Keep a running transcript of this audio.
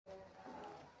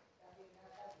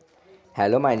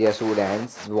Hello my dear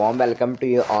students, warm welcome to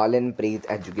you all in Preet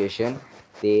Education।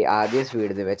 ਤੇ ਅੱਜ ਇਸ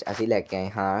video ਦੇ ਵਿੱਚ ਅਸੀਂ ਲੈ ਕੇ ਆਏ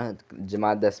ਹਾਂ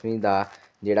ਜਮਾਤ 10ਵੀਂ ਦਾ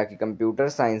ਜਿਹੜਾ ਕਿ ਕੰਪਿਊਟਰ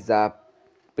ਸਾਇੰਸ ਦਾ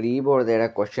ਪ੍ਰੀ ਬੋਰਡ ਦਾ ਜਿਹੜਾ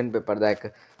ਕੁਐਸਚਨ ਪੇਪਰ ਦਾ ਇੱਕ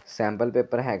ਸੈਂਪਲ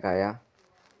ਪੇਪਰ ਹੈਗਾ ਆ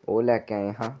ਉਹ ਲੈ ਕੇ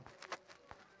ਆਏ ਹਾਂ।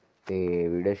 ਤੇ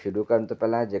ਵੀਡੀਓ ਸ਼ੁਰੂ ਕਰਨ ਤੋਂ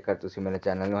ਪਹਿਲਾਂ ਜੇਕਰ ਤੁਸੀਂ ਮੇਰੇ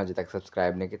ਚੈਨਲ ਨੂੰ ਹਜੇ ਤੱਕ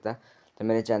ਸਬਸਕ੍ਰਾਈਬ ਨਹੀਂ ਕੀਤਾ ਤਾਂ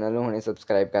ਮੇਰੇ ਚੈਨਲ ਨੂੰ ਹੁਣੇ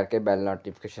ਸਬਸਕ੍ਰਾਈਬ ਕਰਕੇ ਬੈਲ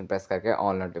ਨੋਟੀਫਿਕੇਸ਼ਨ ਪ੍ਰੈਸ ਕਰਕੇ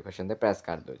ਆਲ ਨੋਟੀਫਿਕੇਸ਼ਨ 'ਤੇ ਪ੍ਰੈਸ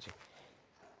ਕਰ ਦਿਓ ਜੀ,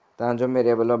 ਤਾਂ ਜੋ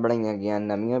ਮੇਰੇ ਵੱਲੋਂ ਬਣਾਈਆਂ ਗਈਆਂ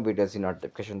ਨਵੀਆਂ ਵੀਡੀਓਜ਼ ਦੀ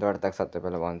ਨੋਟੀਫਿਕੇਸ਼ਨ ਤੁਹਾਡੇ ਤੱਕ ਸਭ ਤੋਂ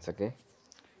ਪਹਿਲਾਂ ਪਹੁੰਚ ਸਕੇ।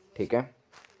 ਠੀਕ ਹੈ,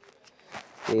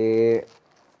 ਤੇ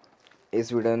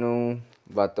ਇਸ ਵੀਡੀਓ ਨੂੰ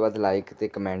ਵੱਧ ਤੋਂ ਵੱਧ ਲਾਈਕ ਅਤੇ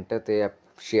ਕਮੈਂਟ ਅਤੇ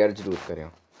ਸ਼ੇਅਰ ਜ਼ਰੂਰ ਕਰਿਓ।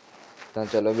 ਤਾਂ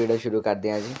ਚਲੋ ਵੀਡੀਓ ਸ਼ੁਰੂ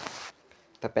ਕਰਦੇ ਹਾਂ ਜੀ।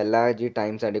 ਤਾਂ ਪਹਿਲਾਂ ਜੀ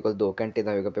ਟਾਈਮ ਸਾਡੇ ਕੋਲ 2 ਘੰਟੇ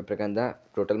ਦਾ ਹੋਏਗਾ ਪੇਪਰ ਕਰਨ ਦਾ।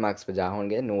 ਟੋਟਲ ਮਾਰਕਸ 50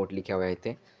 ਹੋਣਗੇ, ਨੋਟ ਲਿਖਿਆ ਹੋਇਆ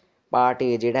ਇੱਥੇ। ਪਾਰਟ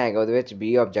ਏ ਜਿਹੜਾ ਹੈਗਾ ਉਹਦੇ ਵਿੱਚ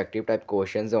 20 ਆਬਜੈਕਟਿਵ ਟਾਈਪ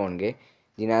ਕੁਐਸਚਨਸ ਹੋਣਗੇ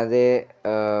ਜਿਨ੍ਹਾਂ ਦੇ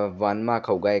 1 ਮਾਰਕ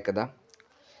ਹੋਊਗਾ ਇੱਕ ਦਾ।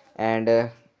 ਐਂਡ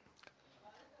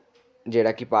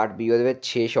ਜਿਹੜਾ ਕਿ ਪਾਰਟ ਬੀ ਉਹਦੇ ਵਿੱਚ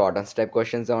 6 ਸ਼ਾਰਟ ਆਨਸਰ ਟਾਈਪ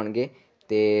ਕੁਐਸਚਨਸ ਆਉਣਗੇ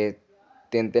ਅਤੇ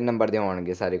 3 ਨੰਬਰ ਦੇ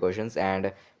ਹੋਣਗੇ ਸਾਰੇ ਕੁਐਸਚਨਸ। ਐਂਡ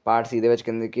ਪਾਰਟ ਸੀ ਦੇ ਵਿੱਚ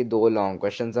ਕਹਿੰਦੇ ਕਿ 2 ਲੌਂਗ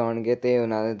ਕੁਐਸਚਨਸ ਆਉਣਗੇ ਅਤੇ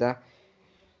ਉਹਨਾਂ ਦਾ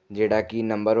ਜਿਹੜਾ ਕਿ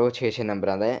ਨੰਬਰ ਉਹ 6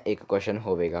 ਨੰਬਰਾਂ ਦਾ ਇੱਕ ਕੁਐਸਚਨ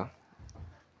ਹੋਵੇਗਾ।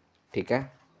 ਠੀਕ ਹੈ,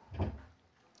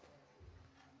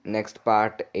 ਨੈਕਸਟ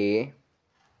ਪਾਰਟ ਏ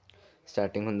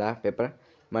ਸਟਾਰਟਿੰਗ ਹੁੰਦਾ ਪੇਪਰ।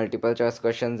 ਮਲਟੀਪਲ ਚੋਇਸ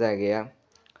ਕੁਐਸਚਨਸ ਹੈਗੇ ਆ।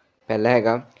 ਪਹਿਲਾ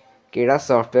ਹੈਗਾ ਕਿਹੜਾ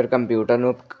ਸੋਫਟਵੇਅਰ ਕੰਪਿਊਟਰ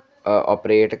ਨੂੰ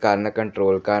ਆਪਰੇਟ ਕਰਨ,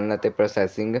 ਕੰਟਰੋਲ ਕਰਨ ਅਤੇ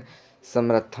ਪ੍ਰੋਸੈਸਿੰਗ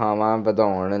ਸਮਰੱਥਾਵਾਂ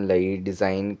ਵਧਾਉਣ ਲਈ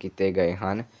ਡਿਜ਼ਾਈਨ ਕੀਤੇ ਗਏ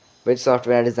ਹਨ। ਵਿਚ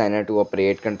software designer to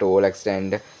operate, control,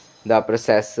 extend the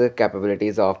process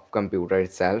capabilities of computer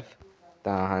itself.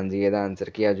 ਤਾਂ ਹਾਂਜੀ, ਇਹਦਾ ਆਨਸਰ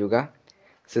ਕੀ ਆ ਜਾਊਗਾ?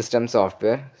 System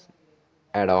software,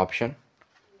 add option.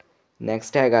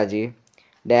 Next ਹੈਗਾ ਜੀ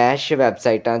ਡੈਸ਼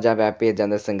ਵੈਬਸਾਈਟਾਂ ਜਾਂ ਵੈਬ ਪੇਜਾਂ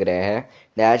ਦਾ ਸੰਗ੍ਰਹਿ ਹੈ।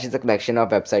 Dash is a collection of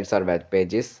websites ਔਰ ਵੈਬ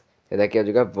ਪੇਜਿਸ। ਇਹਦਾ ਕੀ ਆ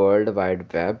ਜਾਊਗਾ? World wide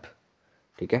web.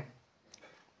 ਠੀਕ ਹੈ,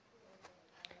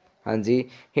 ਹਾਂਜੀ।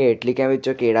 ਹੇਠ ਲਿਖਿਆਂ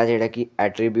ਵਿੱਚੋਂ ਕਿਹੜਾ ਜਿਹੜਾ ਕਿ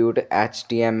ਐਟਰੀਬਿਊਟ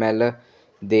HTML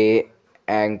ਦੇ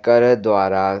ਐਂਕਰ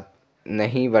ਦੁਆਰਾ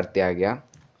ਨਹੀਂ ਵਰਤਿਆ ਗਿਆ?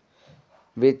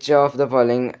 Which of the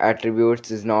following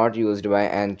attributes is not used by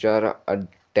ਐਂਚਰ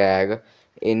tag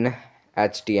in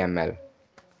HTML।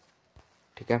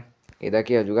 ਠੀਕ ਹੈ, ਇਹਦਾ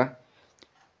ਕੀ ਆ ਜਾਊਗਾ?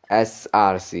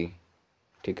 SRC।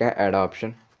 ਠੀਕ ਹੈ, ਐਡ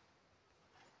ਆਪਸ਼ਨ।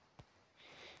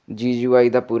 GUI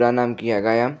ਦਾ ਪੂਰਾ ਨਾਮ ਕੀ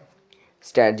ਹੈਗਾ ਆ?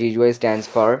 GUI stands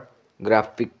for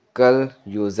graphical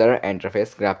user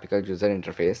interface. Graphical user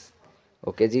interface.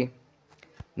 Okay ਜੀ।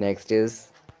 ਨੈਕਸਟ ਇਜ਼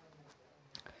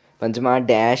ਪੰਜਵਾਂ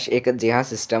ਡੈਸ਼ ਇੱਕ ਅਜਿਹਾ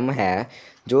ਸਿਸਟਮ ਹੈ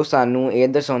ਜੋ ਸਾਨੂੰ ਇਹ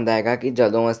ਦਰਸਾਉਂਦਾ ਹੈਗਾ ਕਿ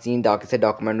ਜਦੋਂ ਅਸੀਂ ਕਿਸੇ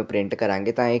ਡਾਕੂਮੈਂਟ ਨੂੰ ਪ੍ਰਿੰਟ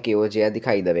ਕਰਾਂਗੇ ਤਾਂ ਇਹ ਕਿਹੋ ਜਿਹਾ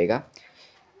ਦਿਖਾਈ ਦੇਵੇਗਾ।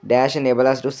 Dash enable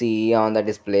us to see on the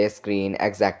display screen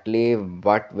exactly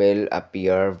what will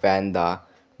appear when the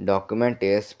document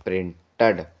is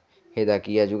printed। ਇਹਦਾ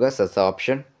ਕੀ ਆ ਜਾਊਗਾ? ਸੱਸਾ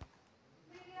ਆਪਸ਼ਨ।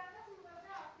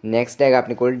 ਨੈਕਸਟ ਹੈਗਾ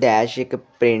ਆਪਣੇ ਕੋਲ ਡੈਸ਼ ਇੱਕ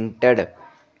ਪ੍ਰਿੰਟਡ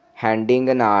ਹੈਂਡਿੰਗ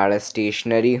ਨਾਲ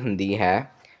ਸਟੇਸ਼ਨਰੀ ਹੁੰਦੀ ਹੈ।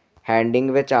 ਹੈਂਡਿੰਗ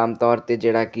ਵਿੱਚ ਆਮ ਤੌਰ 'ਤੇ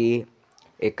ਜਿਹੜਾ ਕਿ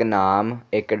ਇੱਕ ਨਾਮ,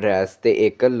 ਇੱਕ ਐਡਰੈਸ ਅਤੇ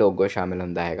ਇੱਕ ਲੋਗੋ ਸ਼ਾਮਿਲ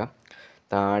ਹੁੰਦਾ ਹੈਗਾ।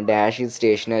 ਤਾਂ dash is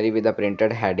stationery with a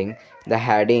printed heading. The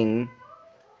heading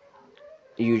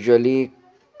usually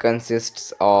consists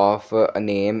of a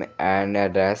name, an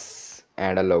address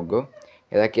and a logo।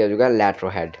 ਇਹਦਾ ਕੀ ਆ ਜਾਊਗਾ? Letter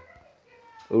head,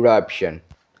 option.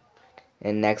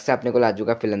 And next ਆਪਣੇ ਕੋਲ ਆ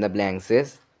ਜਾਊਗਾ ਫਿਲ ਇਨ ਦ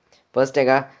ਬਲੈਂਕਸਿਸ। ਫਸਟ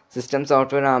ਹੈਗਾ ਸਿਸਟਮ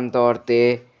ਸੋਫਟਵੇਅਰ ਆਮ ਤੌਰ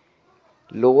 'ਤੇ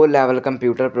ਲੋ ਲੈਵਲ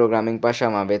ਕੰਪਿਊਟਰ ਪ੍ਰੋਗਰਾਮਿੰਗ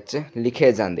ਭਾਸ਼ਾਵਾਂ ਵਿੱਚ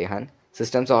ਲਿਖੇ ਜਾਂਦੇ ਹਨ।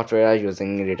 System software are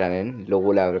using written in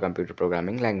low level computer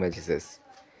programming languages.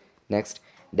 Next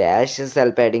dash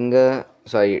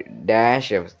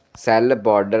dash cell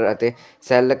border ਅਤੇ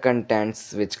ਸੈੱਲ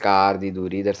ਕੰਟੈਂਟਸ ਵਿਚਕਾਰ ਦੀ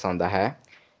ਦੂਰੀ ਦਰਸਾਉਂਦਾ ਹੈ।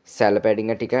 ਸੈੱਲ ਪੈਡਿੰਗ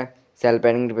ਹੈ। ਠੀਕ ਹੈ, cell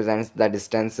padding ਰਿਪਰੈਜ਼ੈਂਟਸ the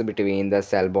distance between the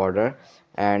cell border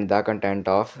and the content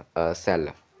of cell.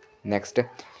 Next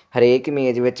ਹਰੇਕ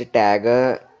image ਵਿੱਚ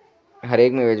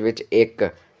ਇੱਕ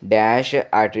ਡੈਸ਼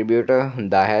ਐਟਰੀਬਿਊਟ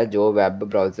ਹੁੰਦਾ ਹੈ ਜੋ ਵੈਬ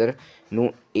ਬਰਾਊਜ਼ਰ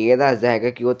ਨੂੰ ਇਹ ਦੱਸਦਾ ਹੈਗਾ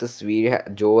ਕਿ ਉਹ ਤਸਵੀਰ ਹੈ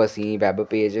ਜੋ ਅਸੀਂ ਵੈਬ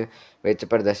ਪੇਜ ਵਿੱਚ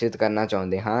ਪ੍ਰਦਰਸ਼ਿਤ ਕਰਨਾ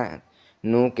ਚਾਹੁੰਦੇ ਹਾਂ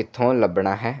ਨੂੰ ਕਿੱਥੋਂ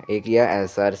ਲੱਭਣਾ ਹੈ। ਇਹ ਕੀ ਆ?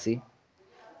 SRC।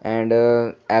 And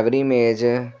every image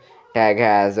tag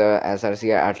has a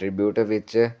SRC attribute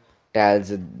which tells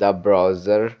the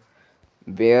browser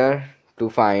where to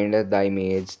find the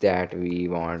image that we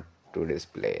want to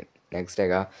display। Next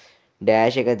ਹੈਗਾ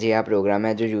ਡੈਸ਼ ਇੱਕ ਅਜਿਹਾ ਪ੍ਰੋਗਰਾਮ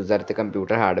ਹੈ ਜੋ ਯੂਜ਼ਰ ਅਤੇ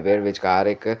ਕੰਪਿਊਟਰ ਹਾਰਡਵੇਅਰ ਵਿਚਕਾਰ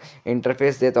ਇੱਕ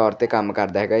ਇੰਟਰਫੇਸ ਦੇ ਤੌਰ 'ਤੇ ਕੰਮ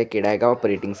ਕਰਦਾ ਹੈਗਾ। ਇਹ ਕਿਹੜਾ ਹੈਗਾ?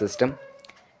 Operating system.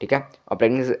 ਠੀਕ ਹੈ,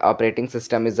 operating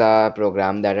system is a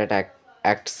programme that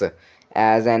acts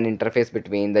as an interface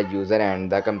between the user and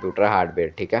the computer hardware.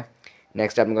 ਠੀਕ ਹੈ,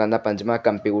 ਨੈਕਸਟ ਆਪਣੇ ਕੋਲ ਆਉਂਦਾ ਪੰਜਵਾਂ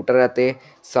ਕੰਪਿਊਟਰ ਅਤੇ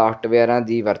ਸਾਫਟਵੇਅਰਾਂ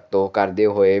ਦੀ ਵਰਤੋਂ ਕਰਦੇ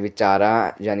ਹੋਏ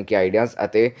ਵਿਚਾਰਾਂ ਯਾਨੀ ਕਿ ਆਈਡੀਆਜ਼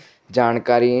ਅਤੇ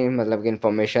ਜਾਣਕਾਰੀ ਮਤਲਬ ਕਿ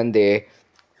ਇਨਫੋਰਮੇਸ਼ਨ ਦੇ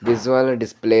ਵਿਜ਼ੂਅਲ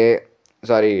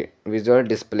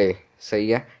ਡਿਸਪਲੇ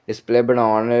ਸਹੀ ਹੈ ਡਿਸਪਲੇ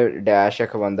ਬਣਾਉਣ ਡੈਸ਼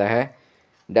ਅਖਵਾਉਂਦਾ ਹੈ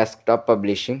ਡੈਸਕਟਾਪ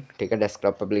ਪਬਲਿਸ਼ਿੰਗ। ਠੀਕ ਹੈ,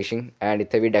 ਡੈਸਕਟਾਪ ਪਬਲਿਸ਼ਿੰਗ। ਐਂਡ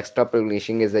ਇੱਥੇ ਵੀ desktop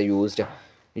publishing is used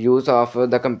use of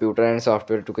the computer and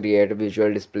software to create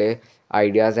visual display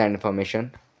ideas and information।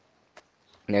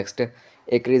 Next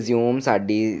ਇੱਕ ਰਿਜ਼ਿਊਮ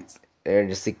ਸਾਡੀ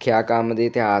ਸਿੱਖਿਆ ਕੰਮ ਦੇ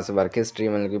ਇਤਿਹਾਸ ਵਰਕ ਹਿਸਟਰੀ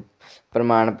ਮਤਲਬ ਕਿ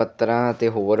ਪ੍ਰਮਾਣ ਪੱਤਰਾਂ ਅਤੇ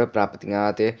ਹੋਰ ਪ੍ਰਾਪਤੀਆਂ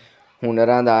ਅਤੇ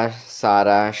ਹੁਨਰਾਂ ਦਾ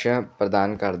ਸਾਰਾਂਸ਼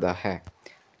ਪ੍ਰਦਾਨ ਕਰਦਾ ਹੈ।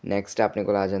 ਨੈਕਸਟ ਆਪਣੇ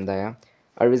ਕੋਲ ਆ ਜਾਂਦਾ ਆ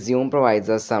ਅ resume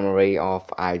ਪ੍ਰੋਵਾਈਡਸ a summary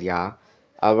of idea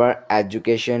our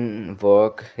education,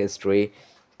 work history,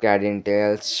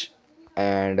 credentials,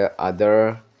 and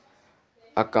other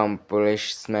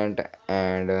accomplishment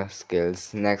and skills।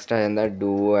 next ਆ ਜਾਂਦਾ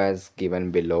do as given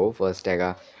below। first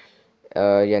ਹੈਗਾ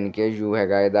ਯਾਨੀ ਕਿ ਯੂ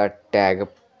ਹੈਗਾ ਇਹਦਾ ਟੈਗ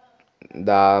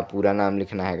ਦਾ ਪੂਰਾ ਨਾਮ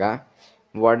ਲਿਖਣਾ ਹੈਗਾ।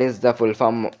 what is the full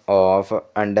form of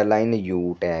underline u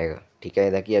tag। ਠੀਕ ਹੈ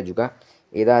ਇਹਦਾ ਕੀ ਆ ਜਾਊਗਾ,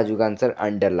 ਇਹਦਾ ਆ ਜਾਊਗਾ ਆਨਸਰ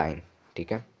ਅੰਡਰਲਾਈਨ।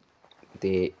 ਠੀਕ ਹੈ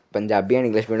ਅਤੇ ਪੰਜਾਬੀ ਐਂਡ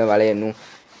ਇੰਗਲਿਸ਼ ਮੀਡੀਅਮ ਵਾਲੇ ਇਹਨੂੰ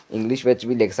ਇੰਗਲਿਸ਼ ਵਿੱਚ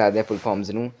ਵੀ ਲਿਖ ਸਕਦੇ ਆ ਫੁੱਲ ਫਾਰਮਸ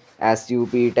ਨੂੰ।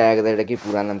 SUP ਟੈਗ ਦਾ ਜਿਹੜਾ ਕਿ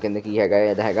ਪੂਰਾ ਨਾਮ ਕਹਿੰਦੇ ਕੀ ਹੈਗਾ,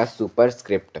 ਇਹਦਾ ਹੈਗਾ ਸੁਪਰ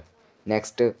ਸਕ੍ਰਿਪਟ।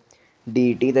 ਨੈਕਸਟ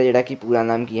DT ਦਾ ਜਿਹੜਾ ਕਿ ਪੂਰਾ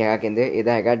ਨਾਮ ਕੀ ਹੈਗਾ ਕਹਿੰਦੇ,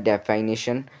 ਇਹਦਾ ਹੈਗਾ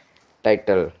ਡੈਫੀਨੇਸ਼ਨ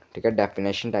ਟਾਈਟਲ। ਠੀਕ ਹੈ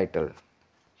ਡੈਫੀਨੇਸ਼ਨ ਟਾਈਟਲ।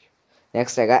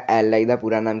 ਨੈਕਸਟ ਹੈਗਾ LI ਦਾ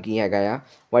ਪੂਰਾ ਨਾਮ ਕੀ ਹੈਗਾ ਆ,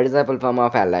 what is the full form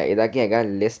of LI, ਇਹਦਾ ਕੀ ਹੈਗਾ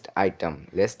list item.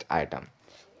 List item.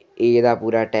 A ਦਾ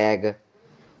ਪੂਰਾ ਟੈਗ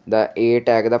ਦਾ A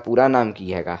ਟੈਗ ਦਾ ਪੂਰਾ ਨਾਮ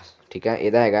ਕੀ ਹੈਗਾ, ਠੀਕ ਹੈ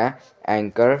ਇਹਦਾ ਹੈਗਾ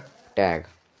ਐਂਕਰ ਟੈਗ।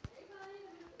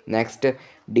 ਨੈਕਸਟ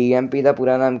DMP ਦਾ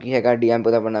ਪੂਰਾ ਨਾਮ ਕੀ ਹੈਗਾ,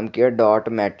 DMP ਦਾ ਪੂਰਾ ਨਾਮ ਕੀ ਹੈ dot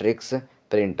matrix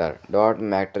printer. Dot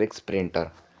matrix printer.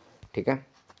 ਠੀਕ ਹੈ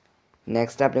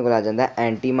ਨੈਕਸਟ ਆਪਣੇ ਕੋਲ ਆ ਜਾਂਦਾ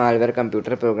ਐਂਟੀ ਮਾਲਵੇਅਰ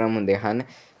ਕੰਪਿਊਟਰ ਪ੍ਰੋਗਰਾਮ ਹੁੰਦੇ ਹਨ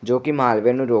ਜੋ ਕਿ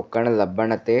ਮਾਲਵੇਅਰ ਨੂੰ ਰੋਕਣ,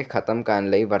 ਲੱਭਣ ਅਤੇ ਖ਼ਤਮ ਕਰਨ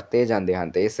ਲਈ ਵਰਤੇ ਜਾਂਦੇ ਹਨ।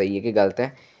 ਅਤੇ ਇਹ ਸਹੀ ਹੈ ਕਿ ਗਲਤ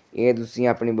ਹੈ, ਇਹ ਤੁਸੀਂ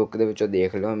ਆਪਣੀ ਬੁੱਕ ਦੇ ਵਿੱਚੋਂ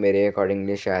ਦੇਖ ਲਓ, ਮੇਰੇ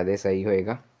ਅਕੋਰਡਿੰਗਲੀ ਸ਼ਾਇਦ ਇਹ ਸਹੀ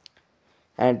ਹੋਏਗਾ।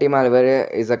 Anti malware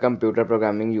is a computer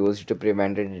programming used to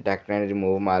prevent, detect and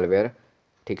remove malware.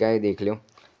 ਠੀਕ ਹੈ ਇਹ ਦੇਖ ਲਿਓ।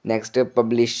 ਨੈਕਸਟ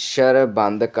ਪਬਲਿਸ਼ਰ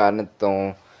ਬੰਦ ਕਰਨ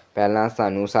ਤੋਂ ਪਹਿਲਾਂ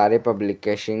ਸਾਨੂੰ ਸਾਰੇ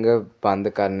ਪਬਲਿਕੇਸ਼ਿੰਗ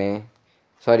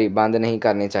ਬੰਦ ਨਹੀਂ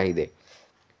ਕਰਨੇ ਚਾਹੀਦੇ,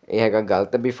 ਇਹ ਹੈਗਾ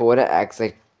ਗਲਤ। Before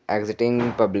ਐਗਜ਼ਿਟਿੰਗ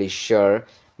publisher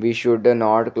we should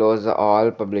not close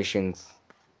all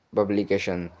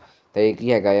publication. ਅਤੇ ਇਹ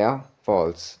ਕੀ ਹੈਗਾ ਆ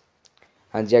ਫਾਲਸ।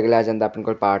 ਹਾਂਜੀ ਅਗਲਾ ਆ ਜਾਂਦਾ ਆਪਣੇ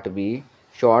ਕੋਲ part B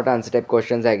short answer type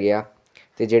questions ਹੈਗੇ ਆ,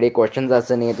 ਅਤੇ ਜਿਹੜੇ ਕੁਐਸਚਨਸ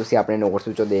ਦੱਸਣੇ ਤੁਸੀਂ ਆਪਣੇ ਨੋਟਸ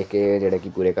ਵਿੱਚੋਂ ਦੇਖ ਕੇ ਜਿਹੜੇ ਕਿ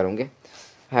ਪੂਰੇ ਕਰੋਗੇ।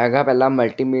 ਹੈਗਾ ਪਹਿਲਾਂ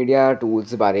ਮਲਟੀਮੀਡੀਆ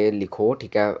ਟੂਲਸ ਬਾਰੇ ਲਿਖੋ।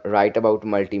 ਠੀਕ ਹੈ right about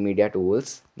multimedia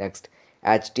tools. Next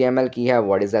HTML ਕੀ ਹੈ,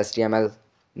 ਵਾਟ ਇਜ਼ HTML।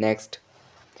 ਨੈਕਸਟ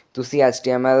ਤੁਸੀਂ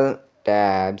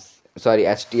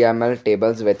HTML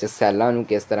ਟੇਬਲਸ ਵਿੱਚ ਸੈੱਲਾਂ ਨੂੰ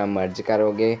ਕਿਸ ਤਰ੍ਹਾਂ ਮਰਜ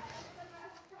ਕਰੋਗੇ,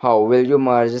 how will you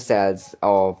merge cells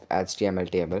of HTML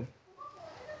table.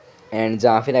 And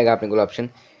ਜਾਂ ਫਿਰ ਹੈਗਾ ਆਪਣੇ ਕੋਲ ਆਪਸ਼ਨ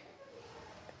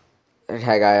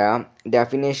ਹੈਗਾ ਆ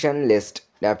ਡੈਫੀਨੇਸ਼ਨ ਲਿਸਟ।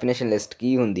 ਡੈਫੀਨੇਸ਼ਨ ਲਿਸਟ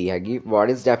ਕੀ ਹੁੰਦੀ ਹੈਗੀ, what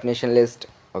is definition list.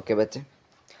 Okay ਬੱਚੇ।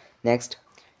 ਨੈਕਸਟ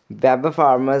ਵੈਬ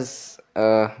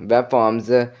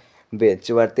ਫਾਰਮਸ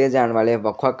ਵਿੱਚ ਵਰਤੇ ਜਾਣ ਵਾਲੇ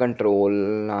ਵੱਖ ਵੱਖ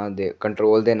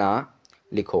ਕੰਟਰੋਲ ਦੇ ਨਾਂ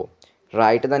ਲਿਖੋ।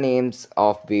 Right the names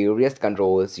of various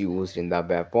controls used in the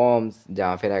web farms.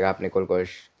 ਜਾਂ ਫਿਰ ਹੈਗਾ ਆਪਣੇ ਕੋਲ ਕੁਛ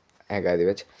ਹੈਗਾ ਇਹਦੇ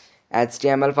ਵਿੱਚ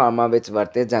HTML ਫਾਰਮਾਂ ਵਿੱਚ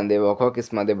ਵਰਤੇ ਜਾਂਦੇ ਵੱਖ ਵੱਖ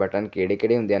ਕਿਸਮਾਂ ਦੇ ਬਟਨ ਕਿਹੜੇ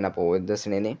ਕਿਹੜੇ ਹੁੰਦੇ ਹਨ, ਆਪਾਂ ਉਹ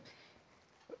ਦੱਸਣੇ ਨੇ।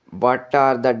 What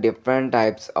are the different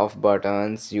types of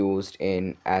buttons used in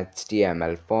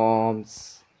HTML forms।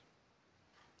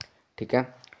 ਠੀਕ ਹੈ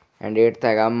ਐਂਡ 8th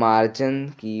ਹੈਗਾ ਮਾਰਜਨ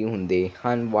ਕੀ ਹੁੰਦੇ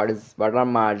ਹਨ, what are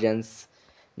margins।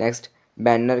 Next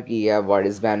banner ਕੀ ਹੈ, what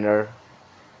is banner।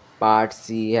 Part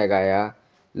C ਹੈਗਾ ਆ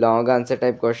ਲੌਂਗ ਆਨਸਰ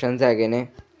ਟਾਈਪ ਕੁਐਸਚਨਸ ਹੈਗੇ ਨੇ।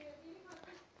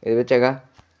 ਇਹਦੇ ਵਿੱਚ ਹੈਗਾ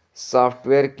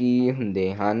ਸੋਫਟਵੇਅਰ ਕੀ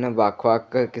ਹੁੰਦੇ ਹਨ, ਵੱਖ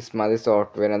ਵੱਖ ਕਿਸਮਾਂ ਦੇ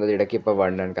ਸੋਫਟਵੇਅਰਾਂ ਦਾ ਜਿਹੜਾ ਕਿ ਆਪਾਂ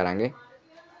ਵਰਣਨ ਕਰਾਂਗੇ।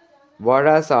 what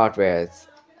are softwares,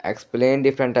 explain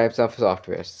different types of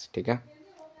softwares। ਠੀਕ ਹੈ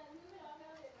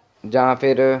ਜਾਂ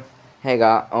ਫਿਰ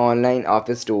ਹੈਗਾ ਔਨਲਾਈਨ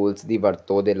ਆਫਿਸ ਟੂਲਸ ਦੀ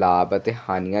ਵਰਤੋਂ ਦੇ ਲਾਭ ਅਤੇ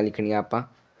ਹਾਨੀਆਂ ਲਿਖਣੀਆਂ ਆਪਾਂ।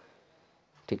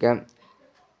 ਠੀਕ ਹੈ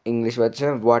ਇੰਗਲਿਸ਼ ਵਿੱਚ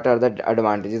what are the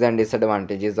advantages and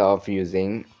disadvantages of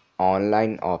using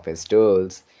online office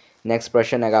tools. Next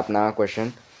ਪ੍ਰਸ਼ਨ ਹੈਗਾ ਆਪਣਾ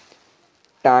question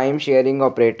time sharing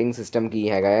operating system ਕੀ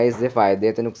ਹੈਗਾ ਹੈ, ਇਸ ਦੇ ਫਾਇਦੇ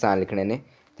ਅਤੇ ਨੁਕਸਾਨ ਲਿਖਣੇ ਨੇ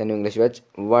ਤੈਨੂੰ ਇੰਗਲਿਸ਼ ਵਿੱਚ।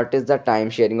 What is the time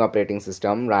sharing operating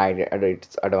system, right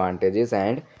it's advantages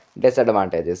and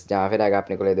disadvantages. ਜਾਂ ਫਿਰ ਹੈਗਾ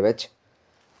ਆਪਣੇ ਕੋਲ ਇਹਦੇ ਵਿੱਚ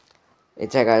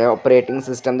ਹੈਗਾ ਆਪਰੇਟਿੰਗ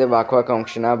ਸਿਸਟਮ ਦੇ ਵੱਖ ਵੱਖ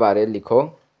ਫੰਕਸ਼ਨਾਂ ਬਾਰੇ ਲਿਖੋ।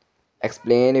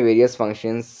 Explain various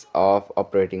functions of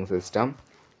operating system.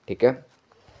 ਠੀਕ ਹੈ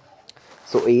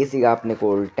ਸੋ ਇਹ ਸੀਗਾ ਆਪਣੇ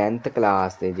ਕੋਲ 10th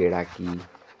ਕਲਾਸ ਦੇ ਜਿਹੜਾ ਕਿ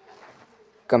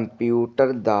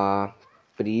ਕੰਪਿਊਟਰ ਦਾ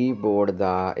ਪ੍ਰੀ ਬੋਰਡ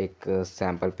ਦਾ ਇੱਕ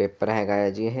ਸੈਂਪਲ ਪੇਪਰ ਹੈਗਾ ਹੈ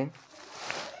ਜੀ ਇਹ।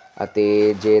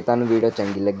 ਅਤੇ ਜੇ ਤੁਹਾਨੂੰ ਵੀਡੀਓ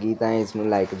ਚੰਗੀ ਲੱਗੀ ਤਾਂ ਇਸ ਨੂੰ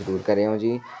ਲਾਈਕ ਜ਼ਰੂਰ ਕਰਿਓ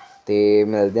ਜੀ, ਅਤੇ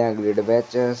ਮਿਲਦੇ ਹਾਂ ਅਗਲੀ ਵੀਡੀਓ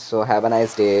ਵਿੱਚ। ਸੋ ਹੈਵ ਅ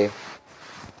ਨਾਈਸ ਡੇ।